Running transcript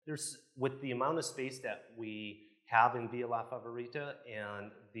with the amount of space that we have in Villa La Favorita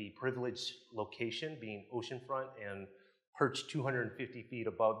and the privileged location being oceanfront and perched 250 feet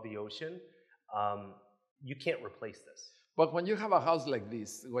above the ocean, you can't replace this. But when you have a house like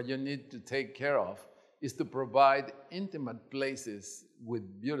this, what you need to take care of is to provide intimate places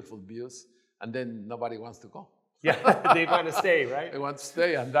with beautiful views, and then nobody wants to go. Yeah, they want to stay, right? They want to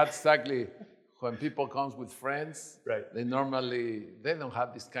stay, and that's exactly when people come with friends. Right. They don't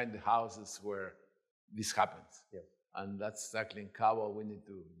have these kind of houses where this happens. Yeah. And that's exactly in Cabo. We need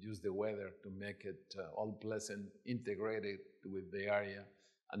to use the weather to make it all pleasant, integrated with the area,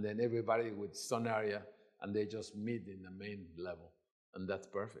 and then everybody with sun area, and they just meet in the main level, and that's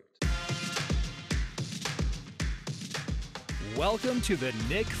perfect. Welcome to the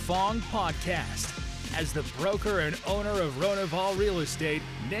Nick Fong Podcast. As the broker and owner of Renovating Real Estate,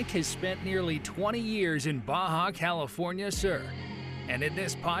 Nick has spent nearly 20 years in Baja California, sir. And in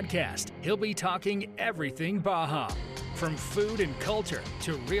this podcast, he'll be talking everything Baja, from food and culture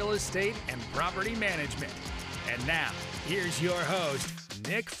to real estate and property management. And now, here's your host,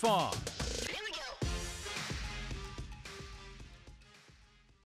 Nick Fong.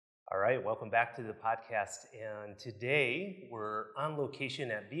 All right, welcome back to the podcast. And today we're on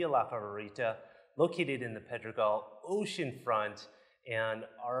location at Villa La Favorita, located in the Pedregal oceanfront. And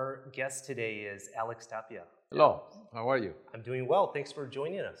our guest today is Alex Tapia. Hello, how are you? I'm doing well. Thanks for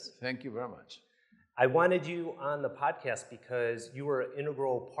joining us. Thank you very much. I wanted you on the podcast because you were an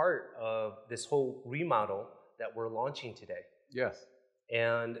integral part of this whole remodel that we're launching today. Yes.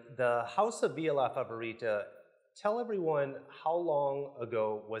 And the house of Villa La Favorita, tell everyone how long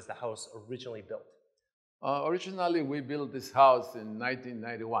ago was the house originally built? Originally, we built this house in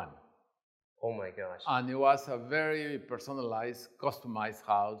 1991. Oh my gosh. And it was a very personalized, customized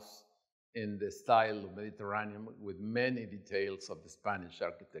house in the style of Mediterranean with many details of the Spanish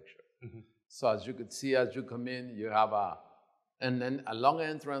architecture. Mm-hmm. So as you could see, as you come in, you have a long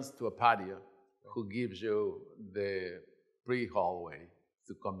entrance to a patio who gives you the pre-hallway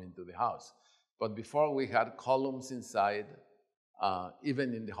to come into the house. But before, we had columns inside,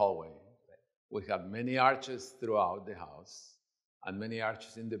 even in the hallway. We had many arches throughout the house and many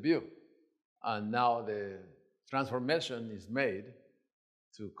arches in the view. And now the transformation is made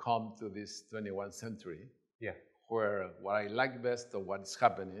to come to this 21st century, where what I like best of what is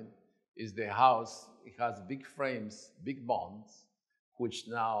happening is the house, it has big frames, big bonds, which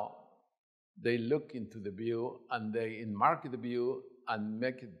now they look into the view and they enmark the view and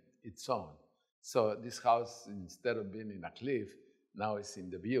make it its own. So this house, instead of being in a cliff, now it's in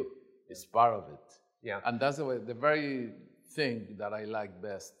the view. It's part of it. Yeah. And that's the very thing that I like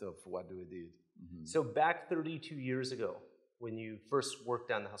best of what we did. Mm-hmm. So back 32 years ago, when you first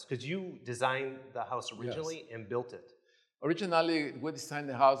worked on the house, because you designed the house originally and built it. Originally, we designed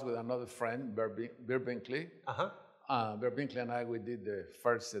the house with another friend, Bear Binkley. Bear Binkley and I, we did the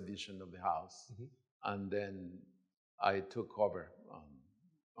first edition of the house. Mm-hmm. And then I took over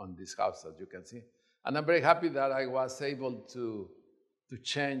on this house, as you can see. And I'm very happy that I was able to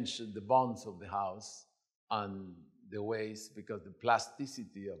change the bonds of the house and the ways, because the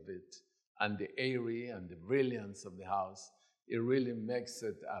plasticity of it and the area and the brilliance of the house, it really makes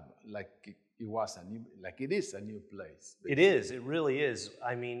it like it is a new place. Basically. It is, it really is.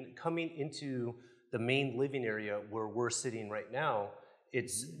 I mean, coming into the main living area where we're sitting right now,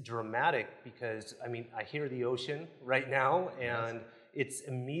 it's dramatic because, I mean, I hear the ocean right now, and it's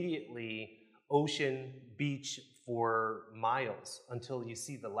immediately ocean, beach for miles until you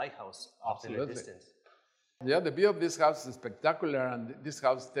see the lighthouse off in the distance. Yeah, the view of this house is spectacular, and this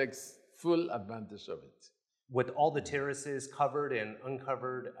house takes full advantage of it. With all the terraces covered and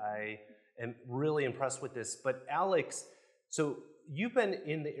uncovered, I am really impressed with this. But Alex, so you've been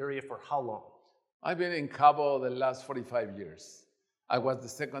in the area for how long? I've been in Cabo the last 45 years. I was the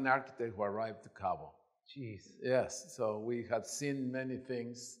second architect who arrived to Cabo. Jeez. Yes, so we had seen many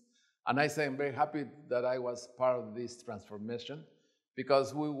things. And I say I'm very happy that I was part of this transformation,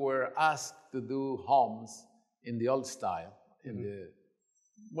 because we were asked to do homes in the old style, in the,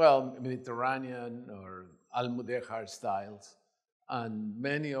 Mediterranean or Almudéjar styles. And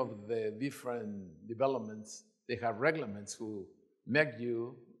many of the different developments, they have regulations who make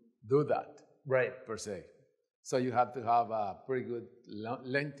you do that, per se. So you have to have a pretty good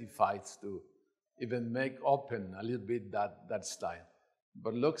lengthy fights to even make open a little bit that style.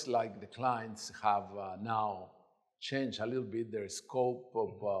 But looks like the clients have now changed a little bit their scope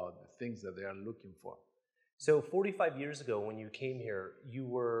of the things that they are looking for. So 45 years ago when you came here, you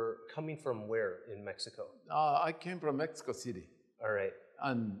were coming from where in Mexico? I came from Mexico City. All right.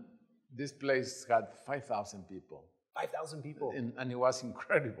 And this place had 5,000 people. 5,000 people. And it was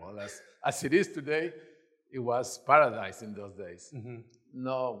incredible. As it is today, it was paradise in those days.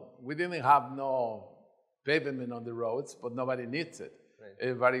 No, we didn't have no pavement on the roads, but nobody needs it. Right.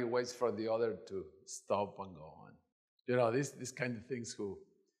 Everybody waits for the other to stop and go on. You know, these kind of things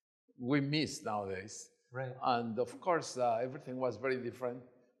we miss nowadays. Right. And of course, everything was very different.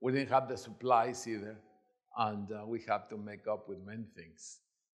 We didn't have the supplies either, and we had to make up with many things.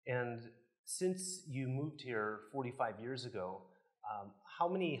 And since you moved here 45 years ago, how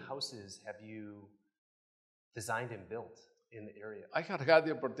many houses have you designed and built in the area? I had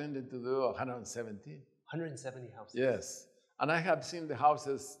the opportunity to do 170. 170 houses? Yes. And I have seen the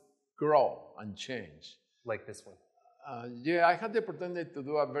houses grow and change. Like this one? Yeah, I had the opportunity to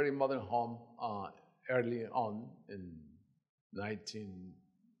do a very modern home early on in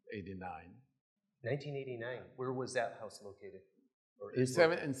 1989. 1989. Where was that house located? Or in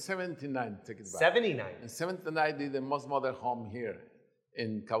 79, take it back. 79? In 79, I did the most modern home here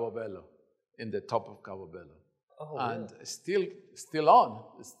in Cabo Bello, in the top of Cabo Bello. Oh, and really? still on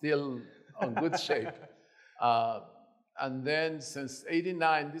good shape. And then since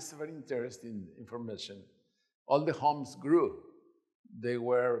 89, this is very interesting information, all the homes grew. They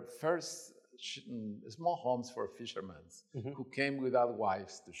were first small homes for fishermen who came without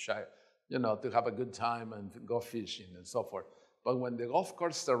wives to have a good time and go fishing and so forth. But when the golf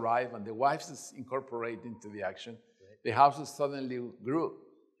courses arrived and the wives incorporate into the action, the houses suddenly grew.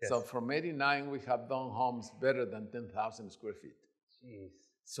 Yes. So from 89, we have done homes better than 10,000 square feet. Jeez.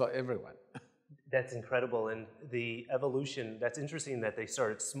 So everyone. That's incredible. And the evolution, that's interesting that they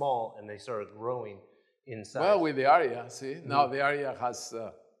started small and they started growing in size. Well, with the area, see, now the area has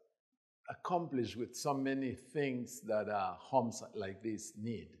accomplished with so many things that homes like this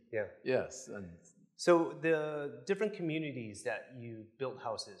need. Yeah. Yes. And so the different communities that you built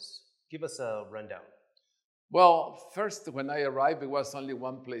houses, give us a rundown. Well, first, when I arrived, it was only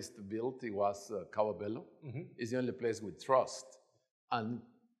one place to build. It was Cabo Bello. It's the only place with trust. And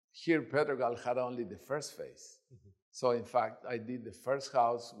here, Pedregal had only the first phase. So, in fact, I did the first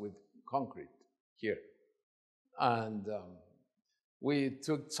house with concrete here. And we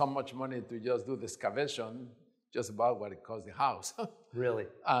took so much money to just do the excavation, just about what it cost the house. Really?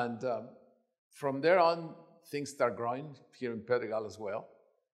 And from there on, things start growing here in Pedregal as well.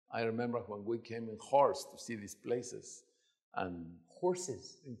 I remember when we came in horse to see these places. And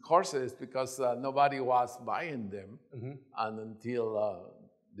horses? In horses, because nobody was buying them. And until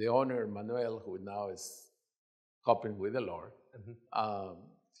the owner, Manuel, who now is coping with the Lord,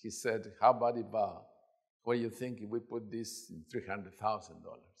 he said, how about if, what do you think if we put this in $300,000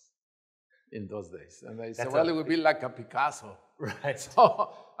 in those days? And I said, well, it would be like a Picasso. Right.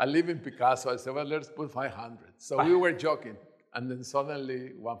 So I live in Picasso. I said, well, let's put 500. So we were joking. And then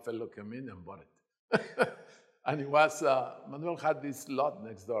suddenly one fellow came in and bought it. And it was, Manuel had this lot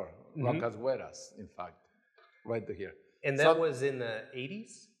next door, Rocas Hueras, in fact, right to here. And that was in the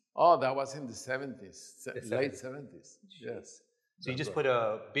 80s? Oh, that was in the 70s, late 70s, yes. So you just put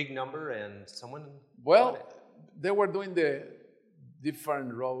a big number and someone bought it? They were doing the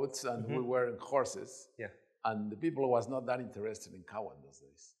different roads and we were in horses. Yeah. And the people was not that interested in cow in those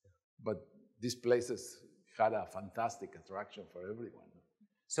days. But these places had a fantastic attraction for everyone.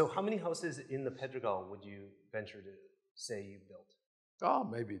 So how many houses in the Pedregal would you venture to say you built? Oh,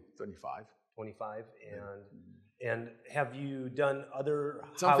 maybe 25. 25, and have you done other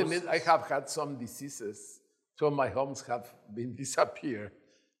houses? I have had some diseases. Two of my homes have been disappeared.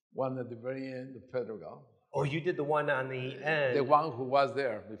 One at the very end of Pedregal. Oh, you did the one on the end. The one who was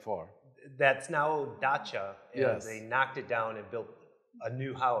there before. That's now dacha. And yes. They knocked it down and built a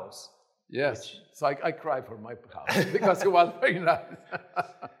new house. Yes. So I cried for my house because it was very nice.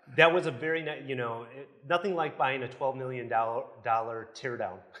 That was a very nice, nothing like buying a $12 million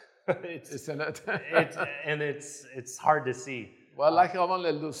teardown. It's hard to see. Well, I have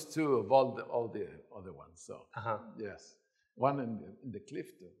only lost two of all the other ones. So yes, one in the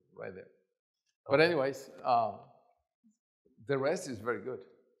cliff too, right there. Okay. But anyways, the rest is very good.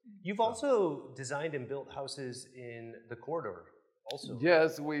 You've also designed and built houses in the corridor, also.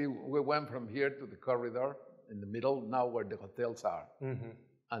 Yes, we went from here to the corridor in the middle, now where the hotels are,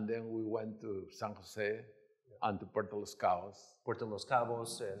 and then we went to San Jose and to Puerto Los Cabos. Puerto Los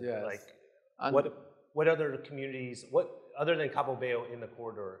Cabos, and yes. And what other communities, other than Cabo Bello in the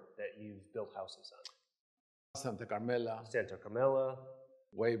corridor that you've built houses on? Santa Carmela. Santa Carmela.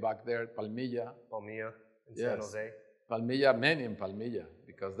 Way back there, Palmilla. Palmilla in San Jose. Palmilla, many in Palmilla,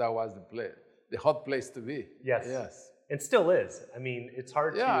 because that was the hot place to be. Yes. Yes. It still is. I mean, it's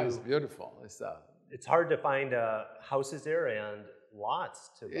hard to... Yeah, it's beautiful. It's hard to find houses there and lots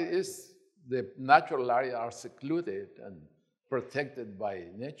to buy. the natural areas are secluded and protected by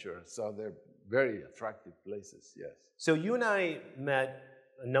nature, so they're very attractive places, yes. So you and I met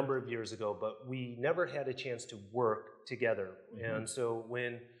a number of years ago, but we never had a chance to work together. And so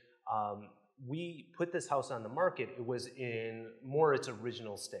when we put this house on the market, it was in more its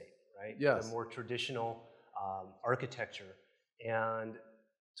original state, right? Yes. The more traditional architecture. And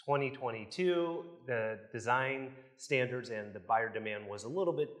 2022, the design standards and the buyer demand was a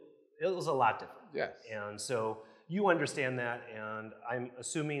lot different. Yes. And so you understand that, and I'm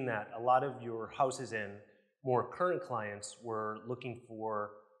assuming that a lot of your houses and more current clients were looking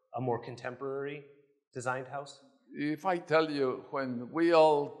for a more contemporary designed house? If I tell you, when we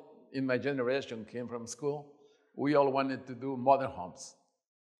all in my generation came from school, we all wanted to do modern homes.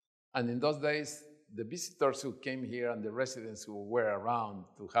 And in those days, the visitors who came here and the residents who were around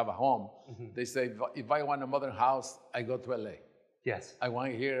to have a home, they say, if I want a modern house, I go to LA. Yes. I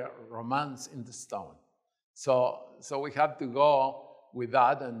want to hear romance in the stone. So we had to go with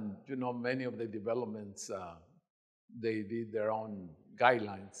that, and many of the developments, they did their own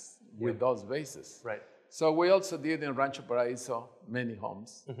guidelines with those bases. Right. So we also did in Rancho Paraíso many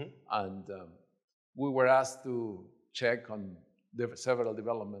homes, and we were asked to check on several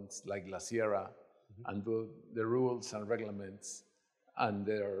developments like La Sierra and do the rules and regulations and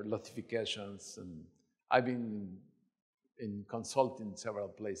their notifications. And I've been in consulting several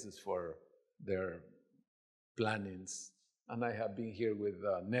places for their plannings. And I have been here with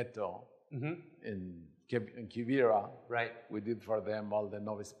Neto in Quivira. Right. We did for them all the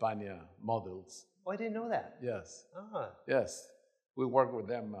Nova Hispania models. Oh, I didn't know that. Yes. Ah. Yes. We worked with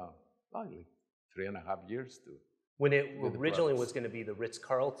them like 3.5 years too. When it originally was going to be the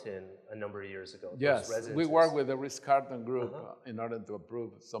Ritz-Carlton a number of years ago. Yes, we worked with the Ritz-Carlton group in order to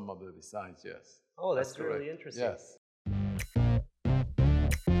approve some of the designs, yes. Oh, that's really interesting. Yes.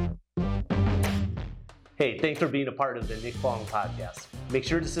 Hey, thanks for being a part of the Nick Fong podcast. Make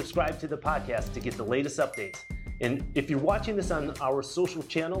sure to subscribe to the podcast to get the latest updates. And if you're watching this on our social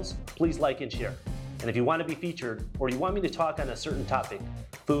channels, please like and share. And if you want to be featured or you want me to talk on a certain topic,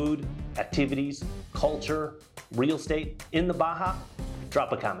 food, activities, culture, real estate in the Baja,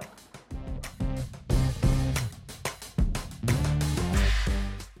 drop a comment.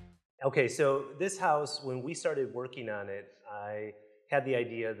 Okay, so this house, when we started working on it, I had the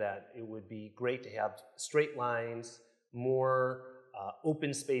idea that it would be great to have straight lines, more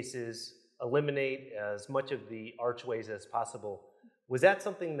open spaces, eliminate as much of the archways as possible. Was that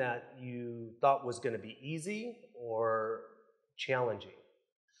something that you thought was going to be easy or challenging?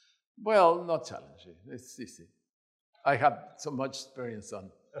 Well, not challenging. It's easy. I have so much experience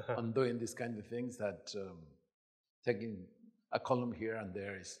on doing these kind of things that taking a column here and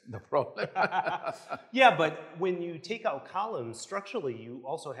there is no problem. Yeah, but when you take out columns, structurally, you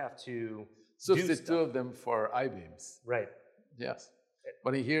also have to substitute them for I-beams. Right. Yes.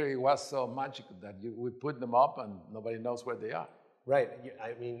 But in here, it was so magical that we put them up and nobody knows where they are. Right.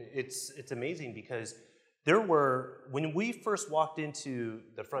 I mean, it's amazing because when we first walked into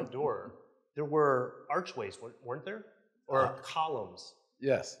the front door, there were archways, weren't there? Or columns.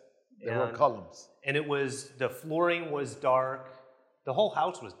 Yes, there were columns. And the flooring was dark. The whole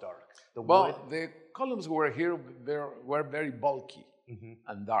house was dark. The columns were here, were very bulky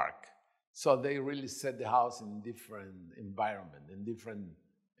and dark. So they really set the house in different environment, in different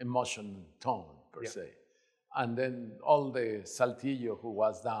emotion tone, per se. And then all the saltillo who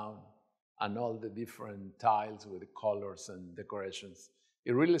was down and all the different tiles with the colors and decorations,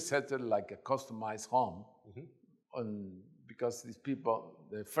 it really set it like a customized home. Because these people,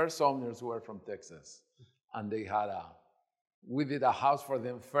 the first owners were from Texas, and we did a house for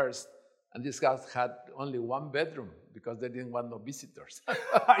them first, and this house had only one bedroom because they didn't want no visitors.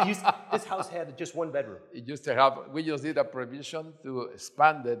 This house had just one bedroom? It used to have, we just did a provision to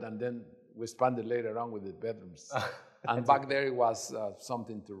expand it, and then we expanded later on with the bedrooms. And back there it was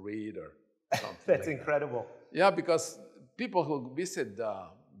something to read or something. That's incredible. Yeah, because people who visit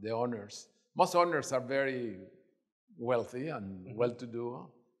the owners, most owners are very wealthy and well-to-do,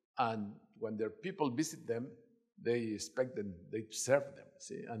 and when their people visit them, they expect that they serve them,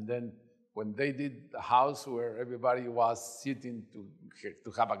 see? And then when they did a house where everybody was sitting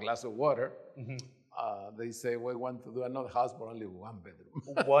to have a glass of water, they say, we want to do another house, but only one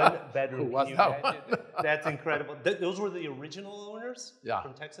bedroom. One bedroom. Who was that one? That's incredible. Those were the original owners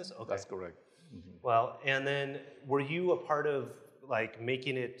from Texas? Okay. That's correct. Well, and then were you a part of like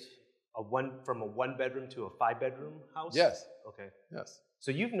making it from a one bedroom to a 5-bedroom house? Yes. Okay. Yes.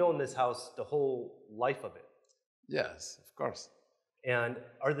 So you've known this house the whole life of it? Yes, of course. And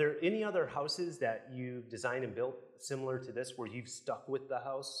are there any other houses that you've designed and built similar to this where you've stuck with the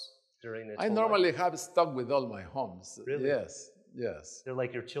house during its I whole normally life? have stock with all my homes. Really? Yes, yes. They're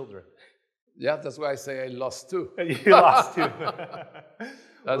like your children. Yeah, that's why I say I lost two. You lost two.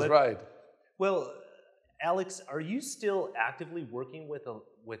 That's right. Well, Alex, are you still actively working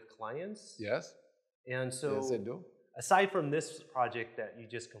with clients? Yes, And so, yes, I do. aside from this project that you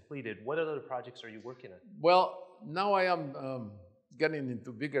just completed, what other projects are you working on? Well, now I am getting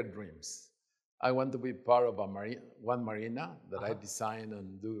into bigger dreams. I want to be part of one marina that I design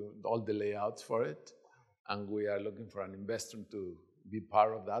and do all the layouts for it. And we are looking for an investor to be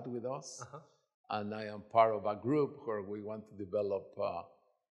part of that with us. And I am part of a group where we want to develop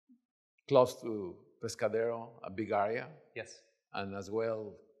close to Pescadero, a big area. Yes. And as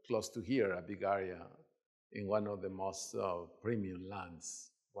well, close to here, a big area in one of the most premium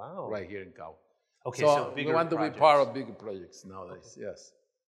lands. Wow. Right here in Cabo. Okay, so bigger we want projects. to be part of bigger projects nowadays, yes.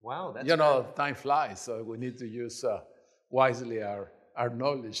 Wow, that's time flies, so we need to use wisely our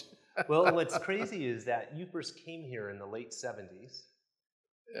knowledge. Well, what's crazy is that you first came here in the late 70s.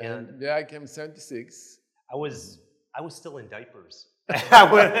 And I came in 76. I was still in diapers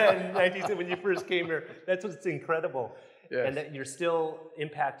when you first came here. That's what's incredible. Yes. And that you're still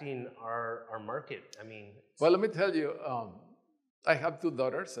impacting our market. I mean... Well, let me tell you, I have two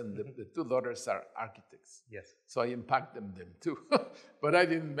daughters, and the two daughters are architects. Yes. So I impact them too. But I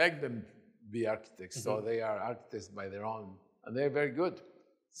didn't make them be architects, so they are architects by their own, and they're very good.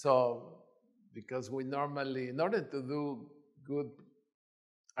 So, because we normally, in order to do good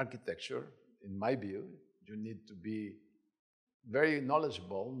architecture, in my view, you need to be very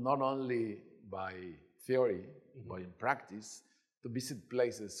knowledgeable, not only by theory, but in practice, to visit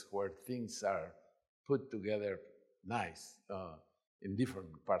places where things are put together nice in different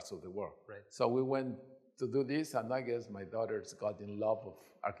parts of the world. Right. So we went to do this, and I guess my daughters got in love of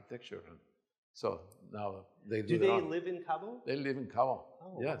architecture. And so now they do. Do they live in Cabo? They live in Cabo.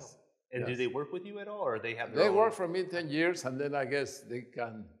 Oh, yes. Wow. And do they work with you at all, or they have their They own... worked for me 10 years, and then I guess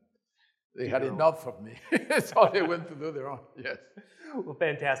they had enough of me. So they went to do their own, yes. Well,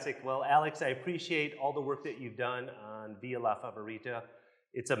 fantastic. Well, Alex, I appreciate all the work that you've done on Villa La Favorita.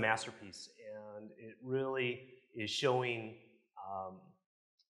 It's a masterpiece, and it really is showing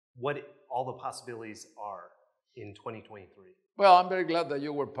what all the possibilities are in 2023. Well, I'm very glad that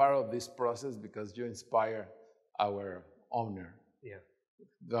you were part of this process because you inspire our owner. Yeah.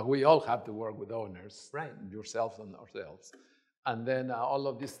 That we all have to work with owners, right? Yourselves and ourselves. And then all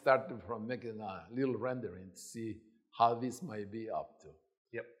of this started from making a little rendering to see how this might be up to.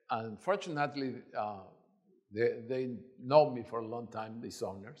 Yep. And fortunately, they know me for a long time, these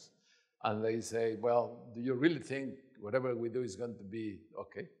owners, and they say, well, do you really think whatever we do is going to be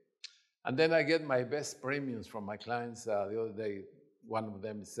okay? And then I get my best premiums from my clients. The other day, one of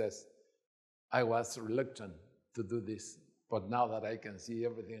them says, I was reluctant to do this, but now that I can see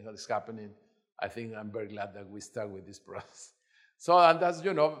everything that is happening, I think I'm very glad that we start with this process. So, and that's,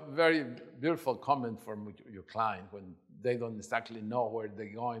 very beautiful comment from your client when they don't exactly know where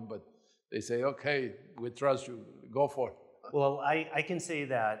they're going, but they say, okay, we trust you, go for it. Well, I can say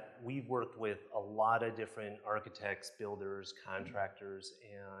that we've worked with a lot of different architects, builders, contractors,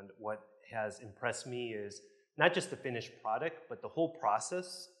 and what has impressed me is not just the finished product, but the whole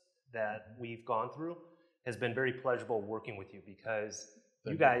process that we've gone through has been very pleasurable working with you because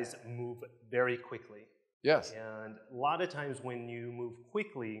you guys move very quickly. Yes. And a lot of times when you move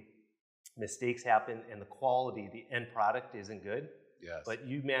quickly, mistakes happen and the quality, the end product isn't good. Yes. But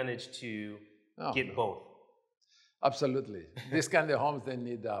you manage to get both. Absolutely. This kind of homes, they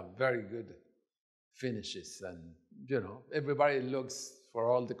need very good finishes. And, everybody looks for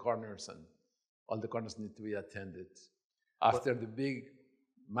all the corners, and all the corners need to be attended. After the big,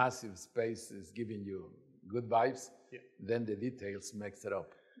 massive space is giving you good vibes, then the details makes it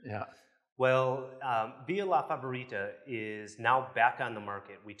up. Yeah. Well, Villa La Favorita is now back on the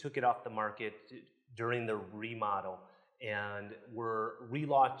market. We took it off the market during the remodel, and we're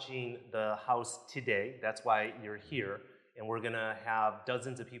relaunching the house today. That's why you're here, and we're gonna have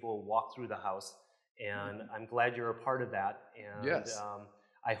dozens of people walk through the house, and I'm glad you're a part of that. And yes.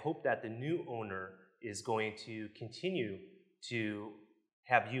 I hope that the new owner is going to continue to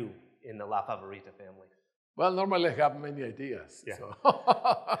have you in the La Favorita family. Well, normally I have many ideas. Yeah.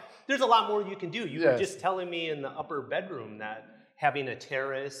 So. There's a lot more you can do. You were just telling me in the upper bedroom that having a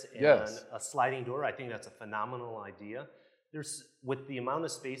terrace and a sliding door, I think that's a phenomenal idea. With the amount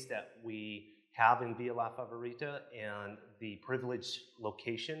of space that we have in Villa La Favorita and the privileged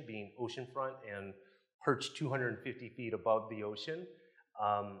location being oceanfront and perched 250 feet above the ocean,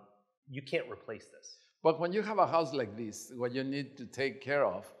 you can't replace this. But when you have a house like this, what you need to take care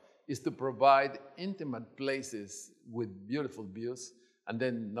of is to provide intimate places with beautiful views and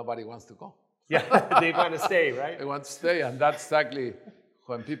then nobody wants to go. Yeah, they want to stay, right? They want to stay, and that's exactly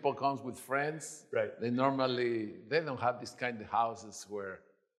when people comes with friends. Right. They don't have this kind of houses where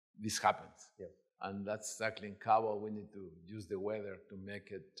this happens. Yeah. And that's exactly in Cabo. We need to use the weather to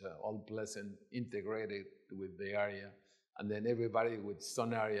make it all pleasant, integrated with the area, and then everybody with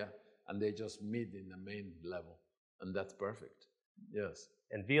some area, and they just meet in the main level, and that's perfect. Yes.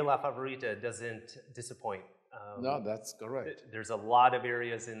 And Villa La Favorita doesn't disappoint. No, that's correct. There's a lot of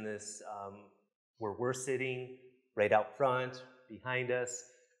areas in this where we're sitting right out front, behind us,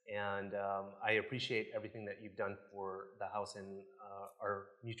 and I appreciate everything that you've done for the house and our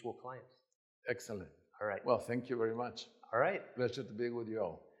mutual clients. Excellent. All right. Well, thank you very much. All right. Pleasure to be with you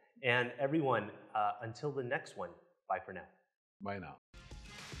all. And everyone, until the next one, bye for now. Bye now.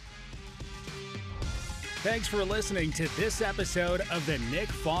 Thanks for listening to this episode of the Nick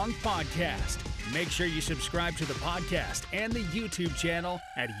Fong Podcast. Make sure you subscribe to the podcast and the YouTube channel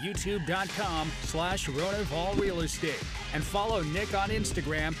at youtube.com/Ronaval Real Estate. And follow Nick on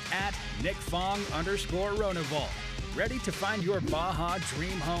Instagram at NickFong_Ronaval. Ready to find your Baja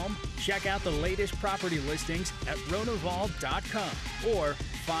dream home? Check out the latest property listings at Ronaval.com or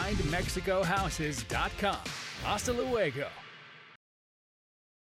findmexicohouses.com. Hasta luego.